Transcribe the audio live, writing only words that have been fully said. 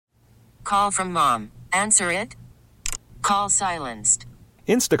Call from mom. Answer it. Call silenced.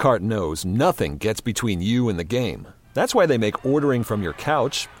 Instacart knows nothing gets between you and the game. That's why they make ordering from your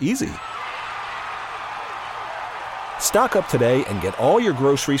couch easy. Stock up today and get all your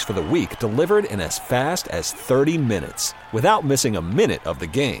groceries for the week delivered in as fast as 30 minutes without missing a minute of the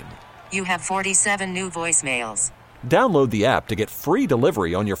game. You have 47 new voicemails. Download the app to get free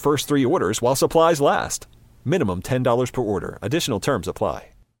delivery on your first 3 orders while supplies last. Minimum $10 per order. Additional terms apply.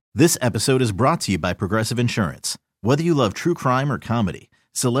 This episode is brought to you by Progressive Insurance. Whether you love true crime or comedy,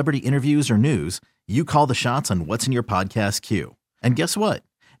 celebrity interviews or news, you call the shots on what's in your podcast queue. And guess what?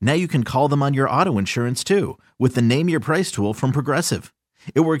 Now you can call them on your auto insurance too with the Name Your Price tool from Progressive.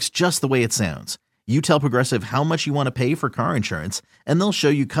 It works just the way it sounds. You tell Progressive how much you want to pay for car insurance, and they'll show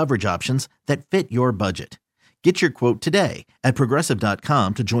you coverage options that fit your budget. Get your quote today at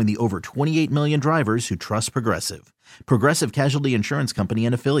Progressive.com to join the over 28 million drivers who trust Progressive. Progressive Casualty Insurance Company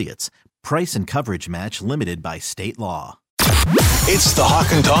and Affiliates. Price and coverage match limited by state law. It's the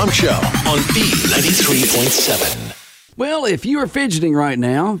Hawk and Tom Show on B93.7. Well, if you are fidgeting right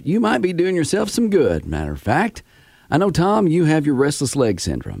now, you might be doing yourself some good. Matter of fact, I know, Tom, you have your restless leg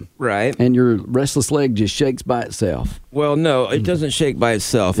syndrome. Right. And your restless leg just shakes by itself. Well, no, it doesn't shake by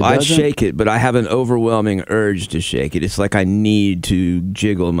itself. It I doesn't? shake it, but I have an overwhelming urge to shake it. It's like I need to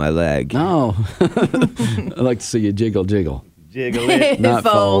jiggle my leg. Oh, I like to see you jiggle. Jiggle it. Not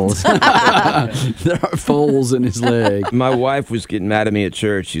folds. There are folds in his leg. My wife was getting mad at me at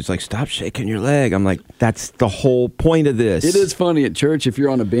church. She's like, stop shaking your leg. I'm like, that's the whole point of this. It is funny at church if you're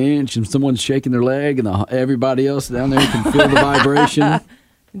on a bench and someone's shaking their leg and everybody else down there can feel the vibration.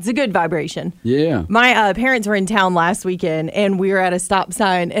 It's a good vibration. Yeah. My parents were in town last weekend, and we were at a stop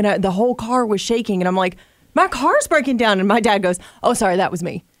sign, and the whole car was shaking. And I'm like, my car's breaking down. And my dad goes, oh, sorry, that was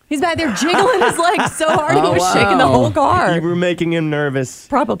me. He's back there jiggling his legs so hard he was shaking the whole car. You were making him nervous.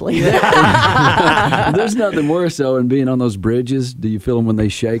 Probably. There's nothing worse, though, than being on those bridges. Do you feel them when they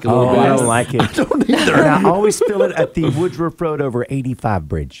shake a little bit? I don't like it. I don't either. And I always feel it at the Woodruff Road over 85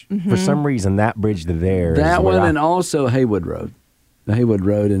 bridge. For some reason, that bridge to there. That one and also Haywood Road. The Haywood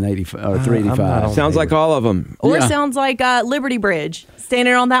Road in 385. Sounds like all of them. Or Yeah. sounds like Liberty Bridge.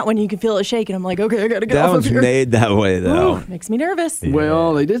 Standing on that one, you can feel it shaking. I'm like, okay, I got to get That off of one's here. made that way, though. Ooh, makes me nervous.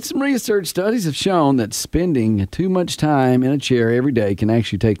 Well, they did some research. Studies have shown that spending too much time in a chair every day can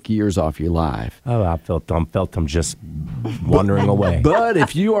actually take years off your life. Oh, I felt them just wandering away. But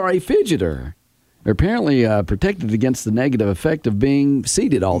if you are a fidgeter, you're apparently protected against the negative effect of being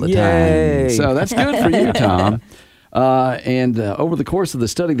seated all the Yay. time. So that's good for you, Tom. And over the course of the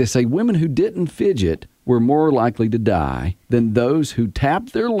study, they say women who didn't fidget were more likely to die than those who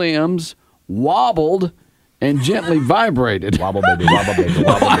tapped their limbs, wobbled, and gently vibrated. Wobble, baby, wobble, baby,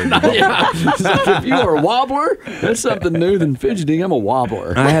 wobble, baby. Wobble. Yeah. So if you are a wobbler, that's something new than fidgeting. I'm a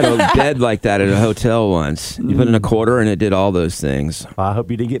wobbler. I had a bed like that at a hotel once. You put in a quarter and it did all those things. I hope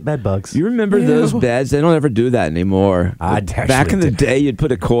you didn't get bed bugs. You remember those beds? They don't ever do that anymore. Back in the day, you'd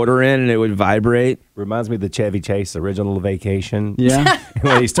put a quarter in and it would vibrate. Reminds me of the Chevy Chase original Vacation. Yeah.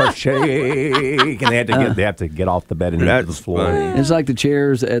 When he starts shaking, they have to get off the bed and into the floor. funny. It's like the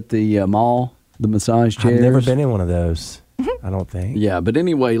chairs at the mall, the massage chairs. I've never been in one of those. I don't think. Yeah, but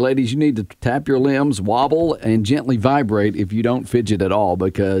anyway, ladies, you need to tap your limbs, wobble, and gently vibrate if you don't fidget at all,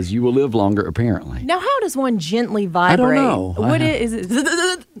 because you will live longer, apparently. Now, how does one gently vibrate? I don't know. What is it?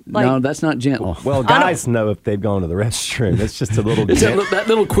 Like, No, that's not gentle. Well, guys know if they've gone to the restroom. It's just a little It's dip. that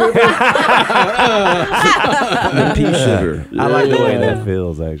little quiver. The pea sugar. I like the way that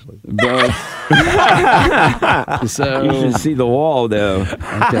feels, actually. So, You should see the wall, though.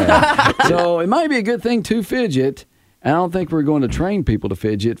 okay. So it might be a good thing to fidget. I don't think we're going to train people to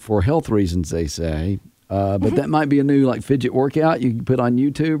fidget for health reasons, they say. But that might be a new fidget workout you can put on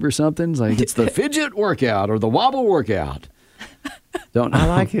YouTube or something. It's like it's the fidget workout or the wobble workout. Don't know. I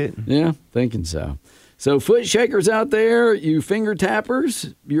like it. Yeah, thinking so. So foot shakers out there, you finger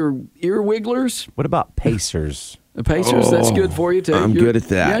tappers, your ear wigglers, What about pacers? the pacers, that's good for you too. I'm good at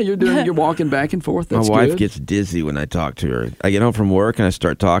that. Yeah, you're walking back and forth. My That's wife good. gets dizzy when I talk to her. I get home from work and I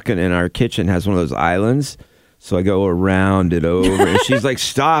start talking, and our kitchen has one of those islands. So I go around it over, and she's like,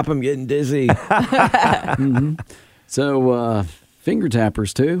 stop, I'm getting dizzy. So finger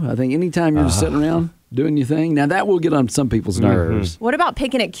tappers too. I think anytime you're just sitting around doing your thing. Now that will get on some people's nerves. what about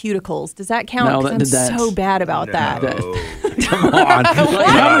picking at cuticles? Does that count? No, 'Cause that's- I'm so bad about that. Come on.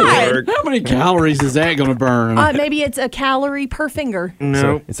 Why? How many calories is that going to burn? Maybe it's a calorie per finger.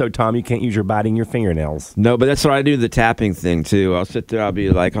 So, Tom, you can't use your biting your fingernails. No, but that's what I do, the tapping thing, too. I'll sit there, I'll be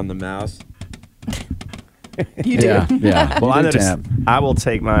like on the mouse. You do. Yeah. Well, You I do noticed tap. I will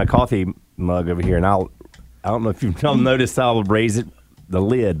take my coffee mug over here, and I don't know if you've noticed, I'll raise it the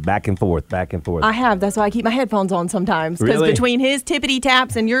lid back and forth, back and forth. I have. That's why I keep my headphones on sometimes. Because Really? between his tippity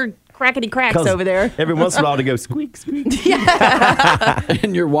taps and your crackety cracks over there. Every once in a while to go squeak, squeak.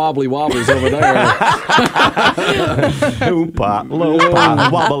 And your wobbly wobblers over there. Oompa,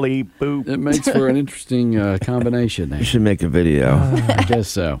 loompa, wobbly, boop. It makes for an interesting combination there. You should make a video. I guess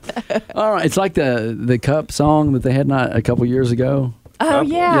so. All right. It's like the Cup song that they had not a couple years ago. Oh,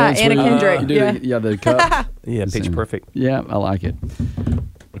 yeah. it's Anna when you Kendrick. do Yeah. the Cup. Yeah, Pitch Perfect. Yeah, I like it.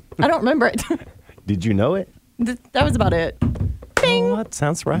 I don't remember it. Did you know it? That was about it. Bing. Oh, that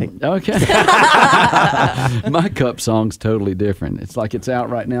sounds right. Okay. My Cup song's totally different. It's like it's out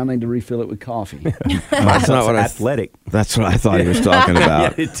right now. I need to refill it with coffee. That's not what Athletic. That's what I thought he was talking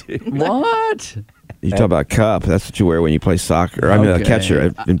about. What? You talk about cup. That's what you wear when you play soccer. I mean, a Okay.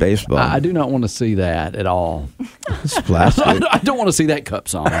 catcher in baseball. I do not want to see that at all. It's plastic. I don't want to see that Cup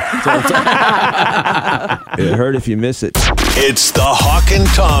song. It hurt if you miss it. It's the Hawk and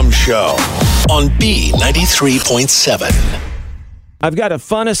Tom Show on B93.7. I've got a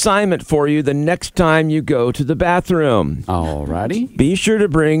fun assignment for you the next time you go to the bathroom. All righty. Be sure to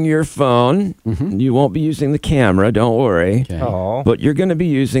bring your phone. You won't be using the camera, don't worry. Okay. Oh. But you're going to be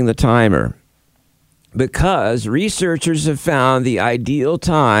using the timer. Because researchers have found the ideal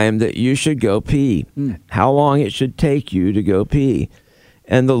time that you should go pee, how long it should take you to go pee.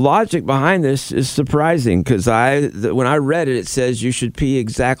 And the logic behind this is surprising because when I read it, it says you should pee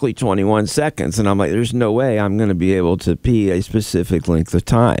exactly 21 seconds. And I'm like, there's no way I'm going to be able to pee a specific length of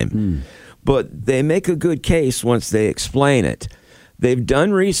time. But they make a good case once they explain it. They've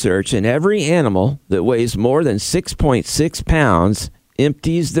done research, and every animal that weighs more than 6.6 pounds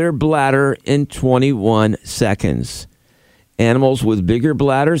empties their bladder in 21 seconds. Animals with bigger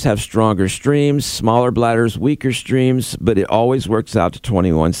bladders have stronger streams, smaller bladders, weaker streams, but it always works out to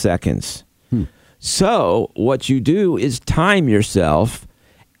 21 seconds. So what you do is time yourself,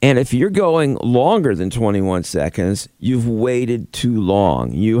 and if you're going longer than 21 seconds, you've waited too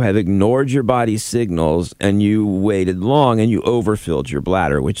long. You have ignored your body's signals, and you waited long, and you overfilled your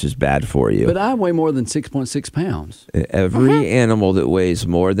bladder, which is bad for you. But I weigh more than 6.6 pounds. Every animal that weighs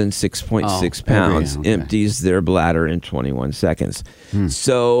more than 6.6 pounds okay. empties their bladder in 21 seconds.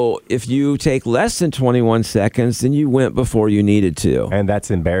 So if you take less than 21 seconds, then you went before you needed to. And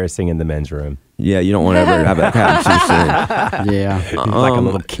that's embarrassing in the men's room. Yeah, you don't want to ever have that happen too soon. Yeah. Like a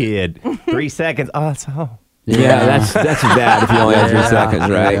little kid. 3 seconds. Oh, that's all. Yeah, that's bad if you only have 3 Yeah. seconds,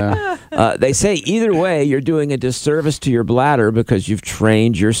 right? Yeah. They say either way, you're doing a disservice to your bladder because you've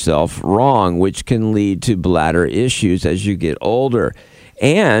trained yourself wrong, which can lead to bladder issues as you get older.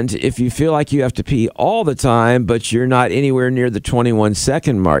 And if you feel like you have to pee all the time, but you're not anywhere near the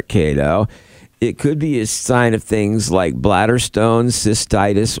 21-second mark, Cato, it could be a sign of things like bladder stones,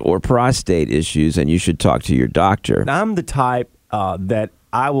 cystitis, or prostate issues, and you should talk to your doctor. I'm the type that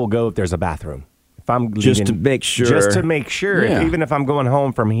I will go if there's a bathroom. If I'm Just leaving- to make sure. Just to make sure. Yeah. Even if I'm going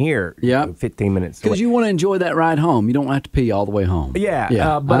home from here, Yeah. 15 minutes. Because away. you want to enjoy that ride home. You don't have to pee all the way home.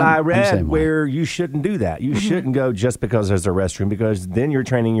 Yeah, but I I'm the read same way. where you shouldn't do that. You shouldn't go just because there's a restroom, because then you're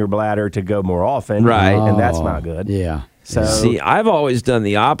training your bladder to go more often. Right. And that's Oh, not good. Yeah. So See, I've always done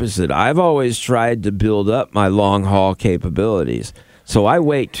the opposite. I've always tried to build up my long haul capabilities. So I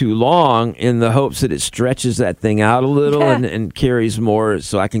wait too long in the hopes that it stretches that thing out a little and carries more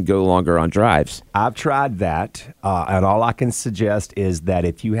so I can go longer on drives. I've tried that, and all I can suggest is that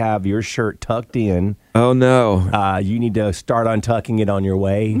if you have your shirt tucked in, Oh, no. you need to start untucking it on your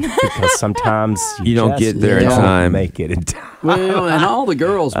way, because sometimes You don't just get there in don't time. Make it in time. Well, and all the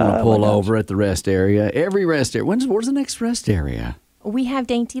girls want to pull over at the rest area. Every rest area. Where's the next rest area? We have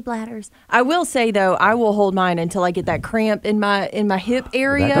dainty bladders. I will say though, I will hold mine until I get that cramp in my hip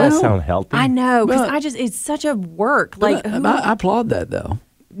area. That does sound healthy. I know, because But- it's such a work. Like, who, I applaud that though.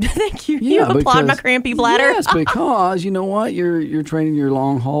 thank you. You applaud my because- crampy bladder. Yes, because you know what? You're training your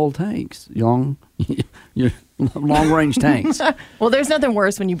long haul tanks, your long range tanks. Well, there's nothing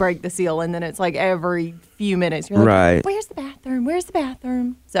worse when you break the seal and then it's like every few minutes you're like, Right. Where's the bathroom? Where's the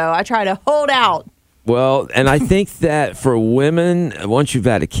bathroom? So I try to hold out. Well, and I think that for women, once you've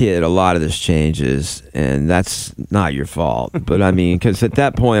had a kid, a lot of this changes, and that's not your fault. But I mean, because at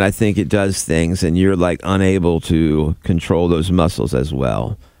that point, I think it does things, and you're like unable to control those muscles as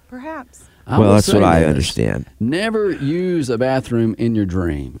well. Perhaps. I Well, will that's say what I this. understand. Never use a bathroom in your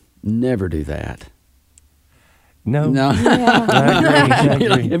dream. Never do that. No. No. I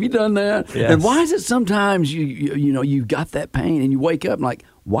agree. Have you done that? Yes. And why is it sometimes you got that pain and you wake up and like,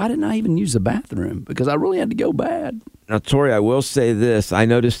 why didn't I even use the bathroom? Because I really had to go bad. Now, Tori, I will say this. I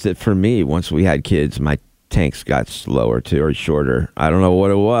noticed that for me, once we had kids, my tanks got slower too, or shorter. I don't know what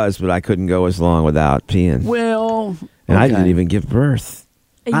it was, but I couldn't go as long without peeing. Well, and I okay. didn't even give birth.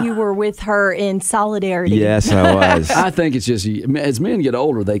 You were with her in solidarity. Yes, I was. I think it's just as men get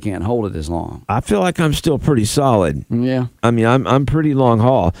older, they can't hold it as long. I feel like I'm still pretty solid. Yeah. I mean, I'm pretty long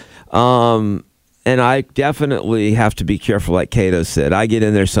haul. And I definitely have to be careful, like Cato said. I get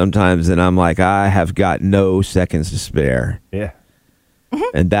in there sometimes and I'm like, I have got no seconds to spare. Yeah.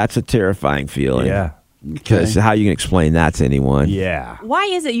 And that's a terrifying feeling. Yeah. Because how you can explain that to anyone? Yeah. Why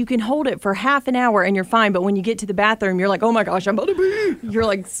is it you can hold it for half an hour and you're fine, but when you get to the bathroom, you're like, oh my gosh, I'm about to pee. You're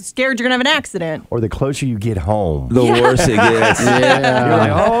like scared you're going to have an accident. Or the closer you get home. The worse it gets. Yeah. You're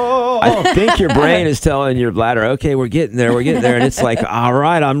like, oh. I think your brain is telling your bladder, okay, we're getting there. And it's like, all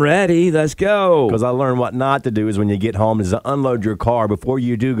right, I'm ready. Let's go. Because I learned what not to do is when you get home is to unload your car before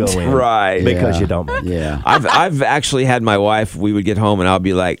you do go in. Right. Because you don't. Yeah. I've actually had my wife, we would get home and I'll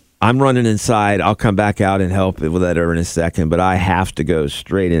be like, I'm running inside. I'll come back out and help with her in a second, but I have to go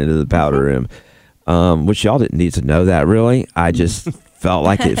straight into the powder room, which y'all didn't need to know that, really. I just felt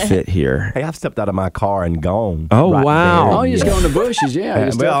like it fit here. Hey, I've stepped out of my car and gone. Oh, right wow. there. Oh, you just go in the bushes, yeah. You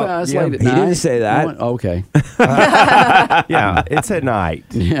well, step out, it's yeah. late at He night. didn't say that. Okay. Yeah, it's at night.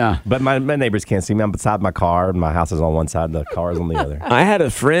 Yeah. But my neighbors can't see me. I'm beside my car, and my house is on one side, and the car is on the other. I had a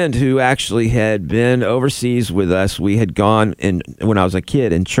friend who actually had been overseas with us. We had gone, when I was a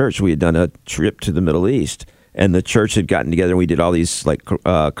kid in church, we had done a trip to the Middle East, and the church had gotten together, and we did all these like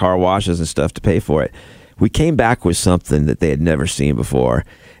car washes and stuff to pay for it. We came back with something that they had never seen before,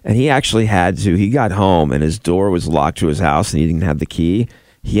 and he actually he got home, and his door was locked to his house, and he didn't have the key.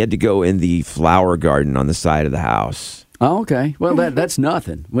 He had to go in the flower garden on the side of the house. Oh, okay. Well, that's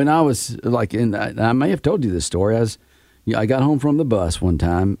nothing. When I was like I may have told you this story. I got home from the bus one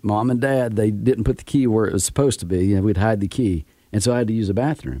time. Mom and Dad, they didn't put the key where it was supposed to be, and we'd hide the key. And so I had to use the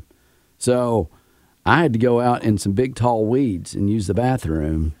bathroom. So I had to go out in some big, tall weeds and use the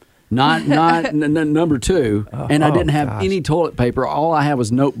bathroom. Not number two. And I didn't have any toilet paper. All I had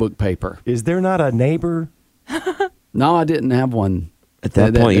was notebook paper. Is there not a neighbor? No, I didn't have one. At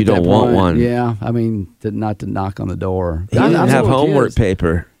that point, you don't want one. Yeah, I mean, not to knock on the door. He didn't have homework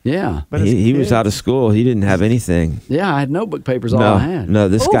paper. Yeah. But He was out of school. He didn't have anything. Yeah, I had notebook papers all I had. No,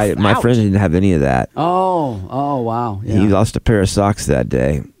 this guy, my ouch. friend, didn't have any of that. Oh, wow. Yeah. He lost a pair of socks that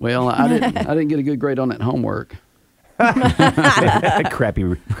day. Well, I didn't get a good grade on that homework. crappy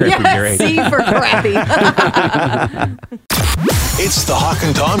Yeah, grade. C for crappy. It's the Hawk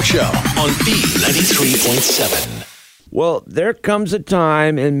and Tom Show on B93.7. Well, there comes a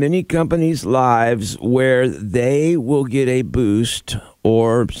time in many companies' lives where they will get a boost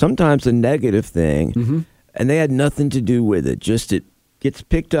or sometimes a negative thing, and they had nothing to do with it. Just it gets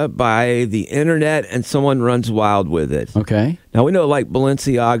picked up by the internet and someone runs wild with it. Okay. Now, we know like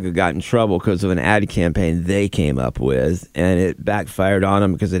Balenciaga got in trouble because of an ad campaign they came up with, and it backfired on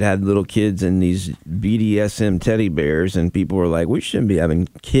them because it had little kids and these BDSM teddy bears, and people were like, we shouldn't be having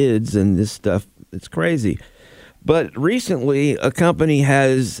kids and this stuff. It's crazy. But recently, a company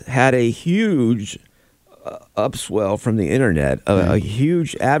has had a huge upswell from the internet, a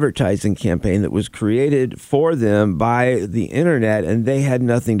huge advertising campaign that was created for them by the internet, and they had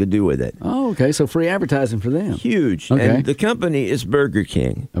nothing to do with it. Oh, okay. So free advertising for them. Huge. Okay. And the company is Burger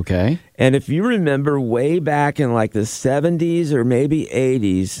King. Okay. And if you remember way back in like the 70s or maybe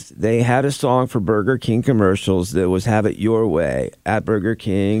 80s, they had a song for Burger King commercials that was Have It Your Way. At Burger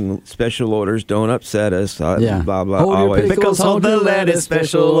King, special orders don't upset us. Yeah. Blah, blah, Hold your always. pickles, Pickles, hold the lettuce,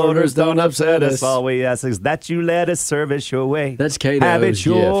 special orders don't upset us. us. All we ask is that you let us service your way. That's Cato's Have it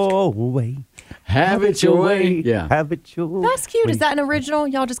your gift. way. Have it your way. Yeah. Have it your way. That's cute. Is that an original?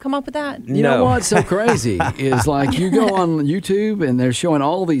 Y'all just come up with that? You No. know what's so crazy is like you go on YouTube and they're showing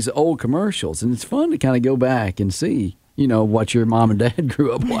all these old commercials, and it's fun to kind of go back and see, what your mom and dad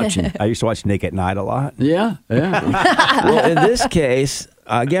grew up watching. I used to watch Nick at Night a lot. Yeah. Well, in this case,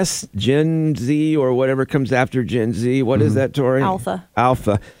 I guess Gen Z or whatever comes after Gen Z. What is that, Tori?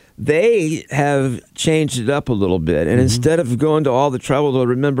 Alpha. They have changed it up a little bit. And instead of going to all the trouble to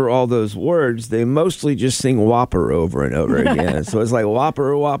remember all those words, they mostly just sing Whopper over and over again. So it's like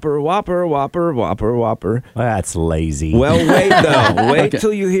Whopper, Whopper, Whopper, Whopper, Whopper, Whopper. That's lazy. Well, wait, though. Wait Okay.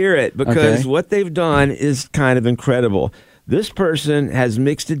 till you hear it, because Okay. what they've done is kind of incredible. This person has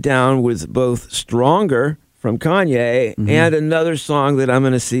mixed it down with both Stronger from Kanye and another song that I'm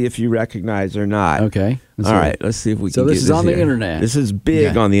going to see if you recognize or not. Okay. Let's All see right, it. let's see if we So can this get is this on the here. internet. This is big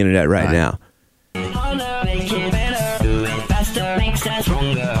Okay. on the internet right All right. now.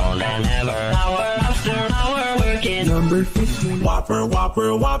 Number 15. Whopper,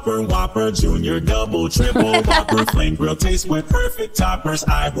 Whopper, Whopper, Whopper, Junior, Double, Triple, Whopper, Flame Grill taste with perfect toppers.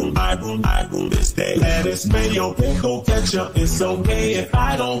 I rule this day. Lettuce, mayo, pickle, ketchup, it's okay if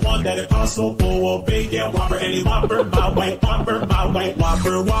I don't want that. If also full of bacon, Whopper, any Whopper, my way, Whopper, my way.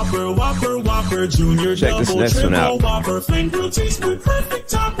 Whopper, Whopper, Whopper, Whopper, Junior, Check this Double, next one Triple, out. Whopper, Flame Grill taste with perfect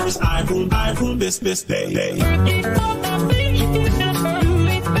toppers. I rule this day.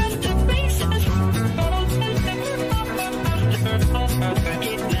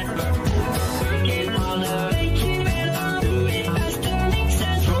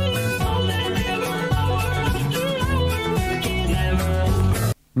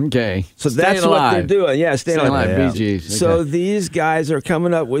 Okay. So Staying that's what they're alive. doing. Yeah, staying alive. Alive, Bee Gees. So Okay. these guys are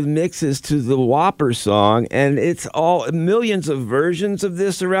coming up with mixes to the Whopper song, and it's all millions of versions of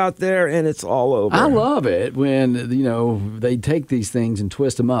this are out there, and it's all over. I love it when they take these things and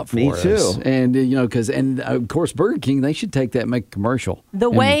twist them up for Me us. too. And of course Burger King, they should take that and make a commercial. The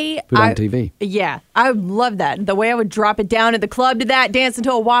and way put it on TV. Yeah, I would love that. The way I would drop it down at the club to that, dance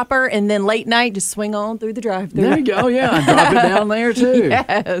into a Whopper, and then late night just swing on through the drive-thru. There you go. Yeah, drop it down there too.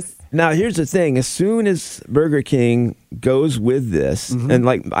 Yes. Now, here's the thing. As soon as Burger King goes with this, and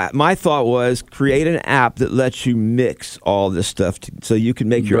like my thought was create an app that lets you mix all this stuff so you can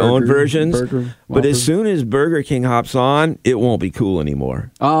make your own versions. But as soon as Burger King hops on, it won't be cool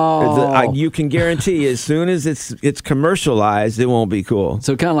anymore. Oh. You can guarantee as soon as it's commercialized, it won't be cool.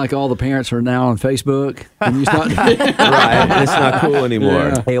 So kind of like all the parents are now on Facebook. And you start Right. It's not cool anymore.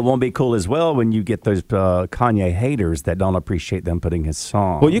 Yeah. Hey, it won't be cool as well when you get those Kanye haters that don't appreciate them putting his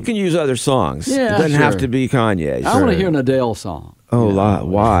song. Well, you can use other songs. Yeah, it doesn't have sure. to be Kanye. I want to hear an Adele song. Oh,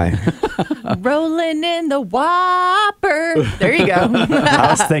 why? Rolling in the Whopper. There you go. I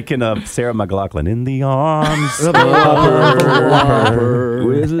was thinking of Sarah McLachlan in the arms.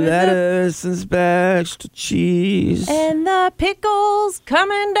 With lettuce and spatchcock cheese. And the pickles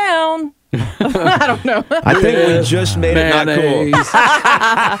coming down. I don't know. I think we just made it not cool. Mayonnaise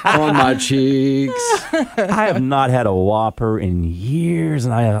on my cheeks. I have not had a Whopper in years,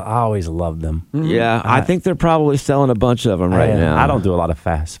 and I always loved them. Yeah, I think they're probably selling a bunch of them right now. I don't do a lot of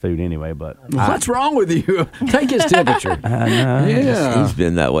fast food anyway, but What's wrong with you? Take his temperature. He's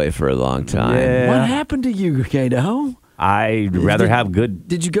been that way for a long time. Yeah. What happened to you, Kato? I'd rather have good.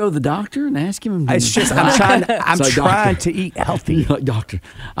 Did you go to the doctor and ask him? It's just I'm trying. I'm It's like, trying doctor, to eat healthy. You're like, doctor,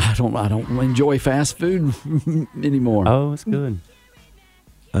 I don't enjoy fast food anymore. Oh, it's good.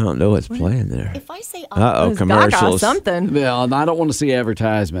 I don't know what's playing there. If I say Uh-oh, commercials. something. Yeah, and I don't want to see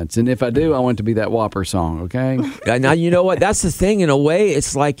advertisements. And if I do, I want it to be that Whopper song, okay? Now, you know what? That's the thing. In a way,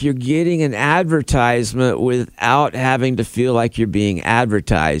 it's like you're getting an advertisement without having to feel like you're being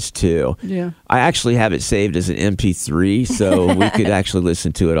advertised to. Yeah. I actually have it saved as an MP3, so we could actually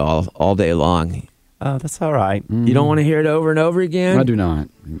listen to it all day long. Oh, that's all right. You don't want to hear it over and over again? I do not.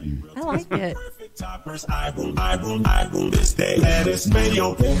 I like it.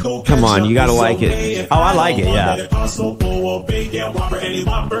 Come on, you gotta like it. Oh, I like it. Yeah.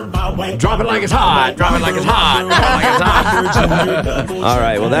 Drop it like it's hot. Drop it like it's hot. Drop it like it's hot. All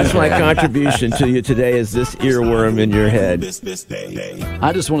right, well, that's my contribution to you today is this earworm in your head.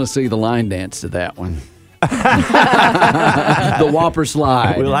 I just want to see the line dance to that one. The Whopper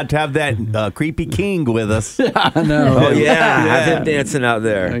slide. We'll have to have that creepy king with us. I know. Oh, yeah, have him dancing out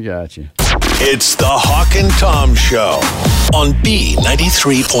there. I got you. It's the Hawk and Tom Show on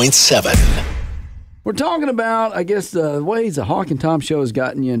B93.7. We're talking about, I guess, the ways the Hawk and Tom show has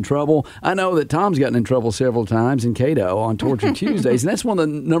gotten you in trouble. I know that Tom's gotten in trouble several times in Cato on Torture Tuesdays, and that's one of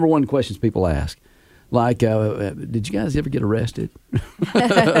the number one questions people ask. Like, did you guys ever get arrested?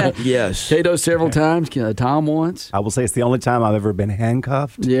 Yes. Cato several times, Tom once. I will say it's the only time I've ever been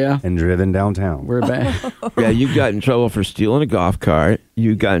handcuffed Yeah. and driven downtown. We're back. Yeah, you got in trouble for stealing a golf cart.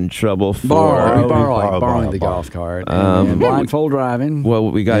 You got in trouble for... Borrowing the golf cart. And blindfold driving.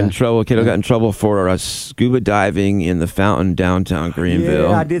 Well, we got in trouble. Kiddo got in trouble for scuba diving in the fountain downtown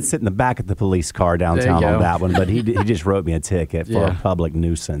Greenville. Yeah, I did sit in the back of the police car downtown There you on go. that one, but he just wrote me a ticket for Yeah. a public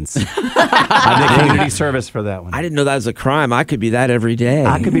nuisance. I did community service for that one. I didn't know that was a crime. I could be that every day.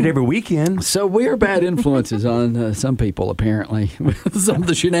 I could be there every weekend. So we're bad influences on some people, apparently. Some of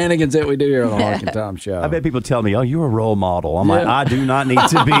the shenanigans that we do here on the Hawk and Tom show. I bet people tell me, "Oh, you're a role model." I'm like, Yeah. I do not need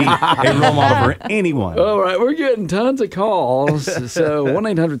to be a role model for anyone. All right, we're getting tons of calls. So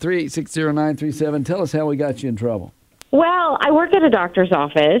 1-800-386-0937. Tell us how we got you in trouble. Well, I work at a doctor's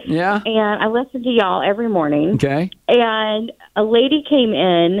office. Yeah? And I listen to y'all every morning. Okay. And a lady came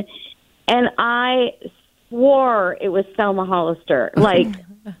in, and I swore it was Selma Hollister. Like,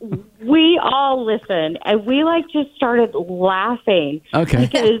 we all listened, and we, just started laughing. Okay.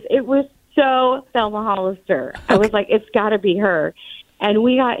 Because it was so Thelma Hollister. I was like, it's got to be her. And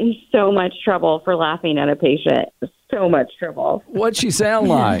we got in so much trouble for laughing at a patient. So much trouble. What'd she sound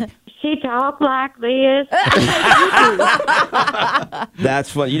like? She talked like this.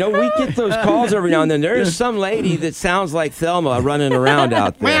 That's funny. You know, we get those calls every now and then. There is some lady that sounds like Thelma running around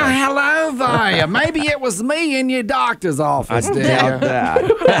out there. Well, hello there. Maybe it was me in your doctor's office, I dear. doubt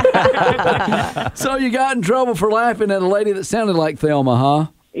that. So you got in trouble for laughing at a lady that sounded like Thelma, huh?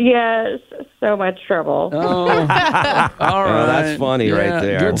 Yes, so much trouble. Oh, all right. Oh, that's funny right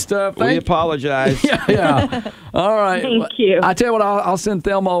there. Good stuff. We apologize. Yeah. All right. Thank you. I tell you what, I'll send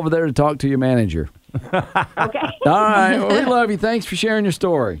Thelma over there to talk to your manager. Okay. All right. Well, we love you. Thanks for sharing your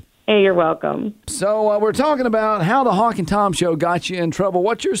story. Hey, you're welcome. So we're talking about how the Hawk and Tom show got you in trouble.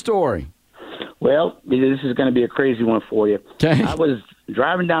 What's your story? Well, this is going to be a crazy one for you. Okay. I was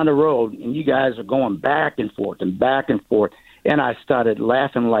driving down the road, and you guys are going back and forth, and I started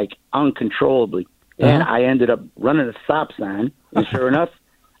laughing like uncontrollably, and I ended up running a stop sign, and sure enough,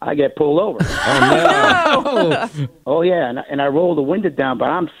 I get pulled over. Oh, no. Oh, yeah, and I rolled the window down, but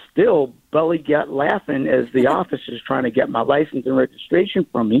I'm still belly gut laughing as the officer's trying to get my license and registration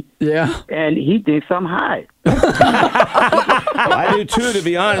from me. Yeah. And he thinks I'm high. I do too, to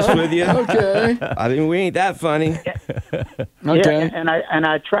be honest with you. Okay. I mean, we ain't that funny. Okay. Yeah, and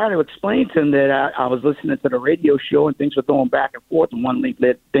I try to explain to him that I was listening to the radio show and things were going back and forth, and one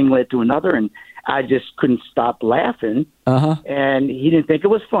thing led to another, and I just couldn't stop laughing. And he didn't think it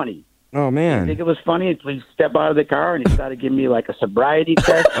was funny. Oh, I man. think it was funny until he stepped out of the car and he started giving me like a sobriety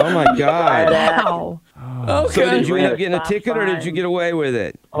test. Oh, my God. Wow. Okay. So did you end up getting a ticket, or did you get away with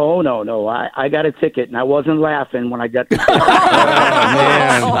it? Oh, no. I got a ticket, and I wasn't laughing when I got the ticket. Oh,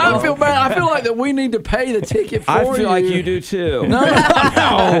 man. I feel bad. I feel like that we need to pay the ticket for you. I feel like you do, too. No.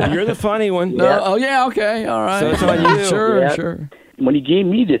 You're the funny one. No. Oh, yeah, okay. All right. So it's on you. Sure, Yeah. sure. When he gave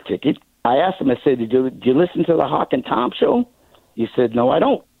me the ticket, I asked him, I said, did you listen to the Hawk and Tom show? He said, no, I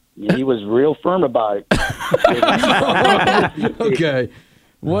don't. And he was real firm about it. Okay.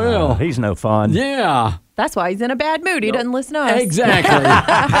 Well, He's no fun. yeah. That's why he's in a bad mood. He doesn't listen to us. Exactly.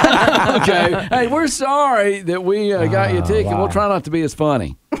 Okay. Hey, we're sorry that we got you a ticket. We'll try not to be as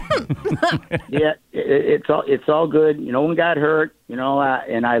funny. Yeah, it's all good. No one got hurt.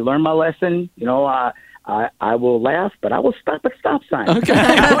 And I learned my lesson. I will laugh, but I will stop at stop signs. Okay.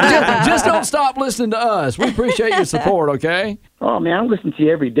 Well, just don't stop listening to us. We appreciate your support, okay? Oh, man, I'm listening to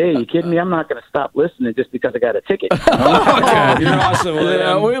you every day. You kidding me? I'm not going to stop listening just because I got a ticket. You're awesome, William.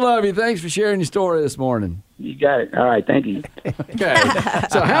 Yeah, we love you. Thanks for sharing your story this morning. You got it. All right, thank you. Okay.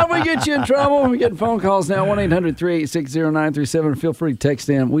 So how do we get you in trouble? We're getting phone calls now, 1-800-386-0937. Feel free to text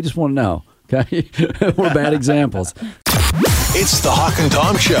in. We just want to know, okay? We're bad examples. It's the Hawk and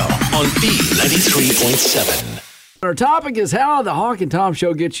Tom Show on B93.7. Our topic is how the Hawk and Tom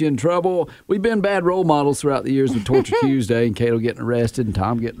show gets you in trouble. We've been bad role models throughout the years with Torture Tuesday and Cato getting arrested and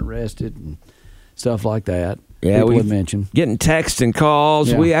Tom getting arrested and stuff like that. Yeah, we we mentioned getting texts and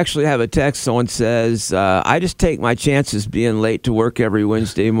calls. Yeah. We actually have a text. Someone says, I just take my chances being late to work every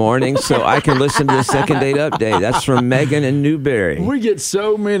Wednesday morning so I can listen to the second date update. That's from Megan in Newberry. We get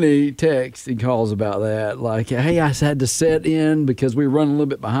so many texts and calls about that. Like, hey, I had to set in because we were running a little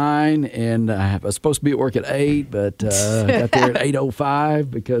bit behind, and I was supposed to be at work at 8, but I got there at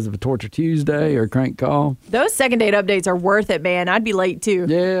 8:05 because of a Torture Tuesday or a crank call. Those second date updates are worth it, man. I'd be late, too.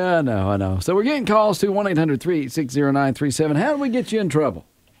 Yeah, I know. So we're getting calls to 1-800-386-0937. How do we get you in trouble?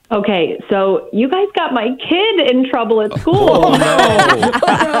 Okay, so you guys got my kid in trouble at school. Oh,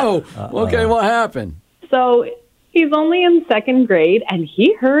 no. Okay, what happened? So he's only in second grade, and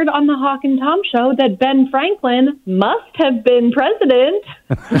he heard on the Hawk and Tom show that Ben Franklin must have been president.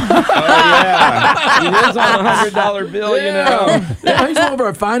 Yeah. He lives on a $100 bill, you know. Yeah, he's one of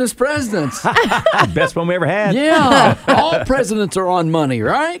our finest presidents. Best one we ever had. Yeah. All presidents are on money,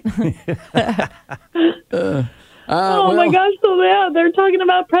 right? Oh my gosh, so yeah, they're talking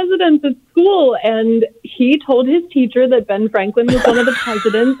about presidents at school, and he told his teacher that Ben Franklin was one of the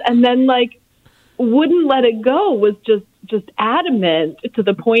presidents, and then wouldn't let it go, was just adamant to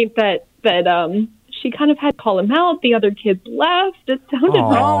the point that she kind of had to call him out. The other kids left. It sounded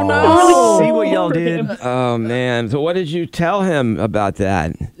See what y'all did. Oh, man. So what did you tell him about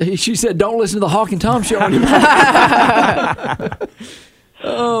that? She said, don't listen to the Hawk and Tom show anymore.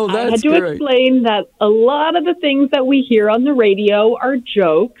 Oh, that's I had to great. explain that a lot of the things that we hear on the radio are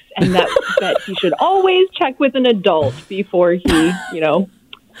jokes, and that he should always check with an adult before he,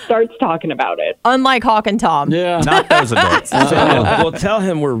 starts talking about it. Unlike Hawk and Tom. Yeah. Not those adults. Well, tell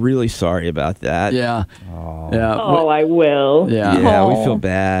him we're really sorry about that. Yeah. Yeah. Oh, I will. Yeah. Yeah, we Aw. feel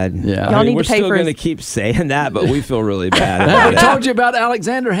bad. Yeah. Y'all need we're to pay still for going to his- keep saying that, but we feel really bad I about it. told you about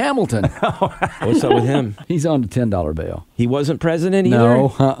Alexander Hamilton. What's up with him? He's on the $10 bail. He wasn't president either?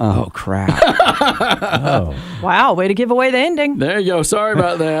 No. Oh, crap. Wow, way to give away the ending. There you go. Sorry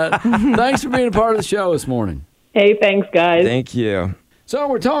about that. Thanks for being a part of the show this morning. Hey, thanks, guys. Thank you. So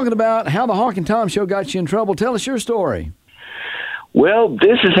we're talking about how the Hawk and Tom Show got you in trouble. Tell us your story. Well,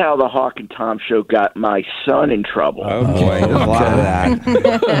 this is how the Hawk and Tom Show got my son in trouble. Oh, boy. There's a lot of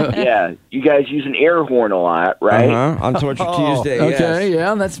that. Yeah, you guys use an air horn a lot, right? Uh-huh. On Torture Tuesday, Okay, yes.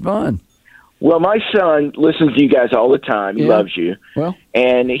 yeah, that's fun. Well, my son listens to you guys all the time. He Yeah. loves you. Well,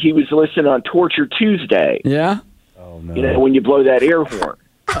 And he was listening on Torture Tuesday, yeah. you know, when you blow that air horn.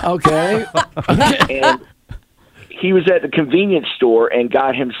 Okay. And he was at the convenience store and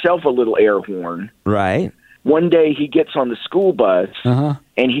got himself a little air horn. Right. One day he gets on the school bus Uh-huh.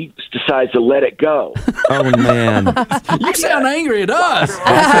 and he just decides to let it go. Oh, man. You sound angry at us. That's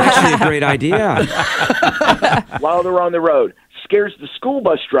actually a great idea. While they're on the road. Scares the school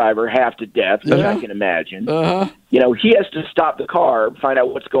bus driver half to death, as I can imagine. Uh-huh. You know, he has to stop the car, find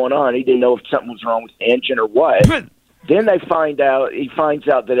out what's going on. He didn't know if something was wrong with the engine or what. Then he finds out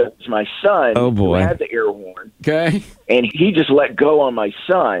that it was my son who had the air horn. Okay. And he just let go on my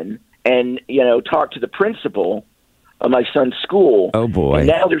son and, you know, talked to the principal of my son's school. Oh, boy. And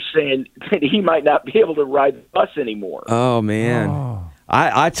now they're saying that he might not be able to ride the bus anymore. Oh, man.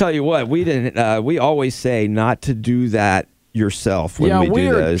 I tell you what, we didn't. We always say not to do that yourself when we do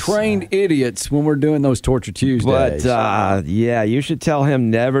we're those. trained idiots when we're doing those Torture Tuesdays. But, yeah, you should tell him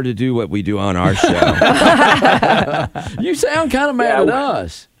never to do what we do on our show. You sound kind of mad at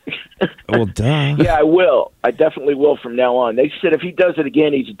us. Well, duh. Yeah, I will. I definitely will from now on. They said if he does it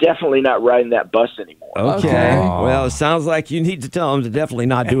again, he's definitely not riding that bus anymore. Okay. Well, it sounds like you need to tell him to definitely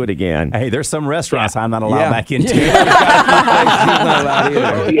not do it again. Hey, there's some restaurants I'm not allowed back into. He's not allowed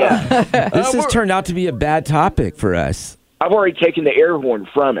either. Yeah. This has turned out to be a bad topic for us. I've already taken the air horn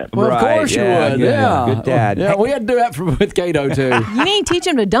from him. Well, of course you would. Good, Yeah. good dad. Yeah, we had to do that with Cato, too. You need to teach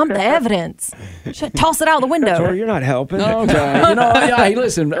him to dump the evidence. Should toss it out the window. Tori, you're not helping. Okay. You know, yeah, hey,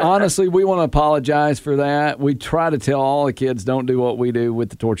 listen, honestly, we want to apologize for that. We try to tell all the kids don't do what we do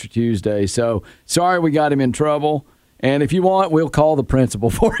with the Torture Tuesday. So sorry we got him in trouble. And if you want, we'll call the principal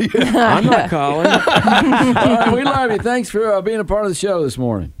for you. I'm not calling. All right, we love you. Thanks for being a part of the show this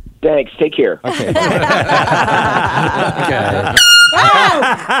morning. Thanks. Take care. Okay. Okay.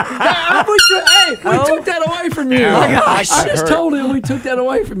 We took that away from you. Oh, my gosh. I just told him we took that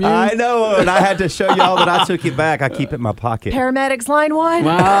away from you. I know, and I had to show y'all that I took it back. I keep it in my pocket. Paramedics line one.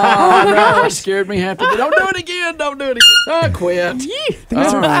 Wow, Oh my no, gosh. it scared me half to death. Don't do it again. Don't do it again. I quit. These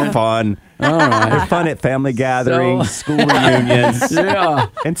are fun. All right. They're fun at family gatherings, school reunions, Yeah.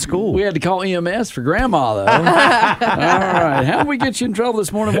 and school. We had to call EMS for Grandma, though. All right. How did we get you in trouble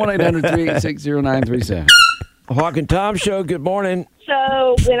this morning? 1-800-386-0937. Hawk and Tom Show, good morning.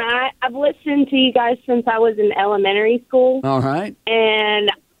 So when I've listened to you guys since I was in elementary school, All right. and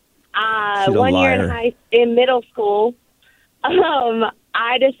She's a one year liar. in middle school,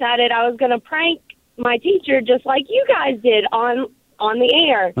 I decided I was going to prank my teacher just like you guys did on the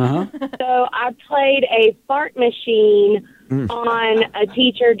air. Uh-huh. So I played a fart machine on a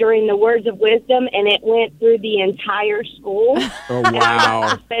teacher during the Words of Wisdom, and it went through the entire school. Oh, And I got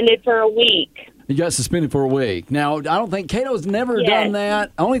suspended for a week. He got suspended for a week. Now, I don't think Cato's never Yes. done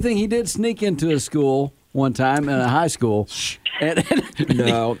that. Only thing he did sneak into a school one time in a high school. And,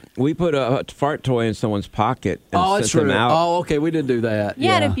 No, we put a fart toy in someone's pocket and oh, that's sent true. them out. Oh, okay. We did do that.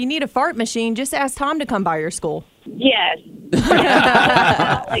 Yeah, and if you need a fart machine, just ask Tom to come by your school. Yes.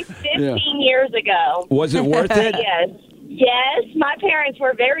 Like 15 years ago. Was it worth it? Yes. Yes, my parents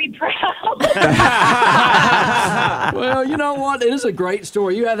were very proud. Well, you know what? It is a great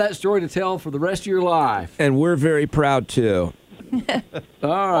story. You have that story to tell for the rest of your life. And we're very proud, too.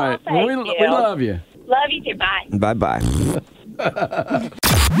 All right. thank we you. love you. Love you too. Bye. Bye-bye.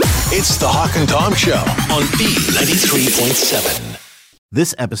 It's the Hawk and Tom Show on B93.7.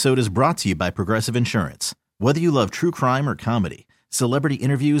 This episode is brought to you by Progressive Insurance. Whether you love true crime or comedy, celebrity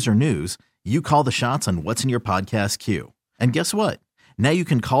interviews or news, you call the shots on what's in your podcast queue. And guess what? Now you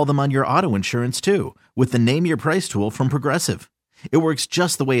can call them on your auto insurance too with the Name Your Price tool from Progressive. It works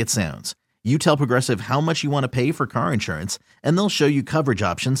just the way it sounds. You tell Progressive how much you want to pay for car insurance, and they'll show you coverage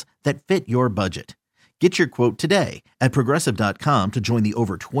options that fit your budget. Get your quote today at Progressive.com to join the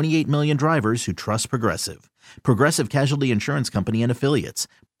over 28 million drivers who trust Progressive. Progressive Casualty Insurance Company and Affiliates.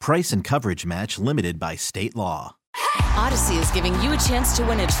 Price and coverage match limited by state law. Odyssey is giving you a chance to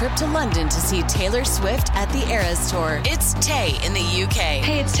win a trip to London to see Taylor Swift at the Eras Tour. It's Tay in the UK.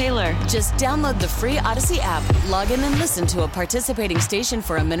 Hey, it's Taylor. Just download the free Odyssey app, log in and listen to a participating station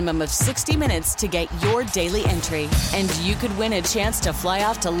for a minimum of 60 minutes to get your daily entry. And you could win a chance to fly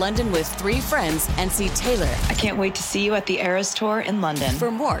off to London with 3 friends and see Taylor. I can't wait to see you at the Eras Tour in London.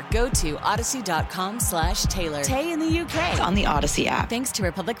 For more, go to odyssey.com/Taylor. Tay in the UK. It's on the Odyssey app. Thanks to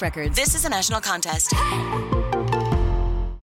Republic Records. This is a national contest.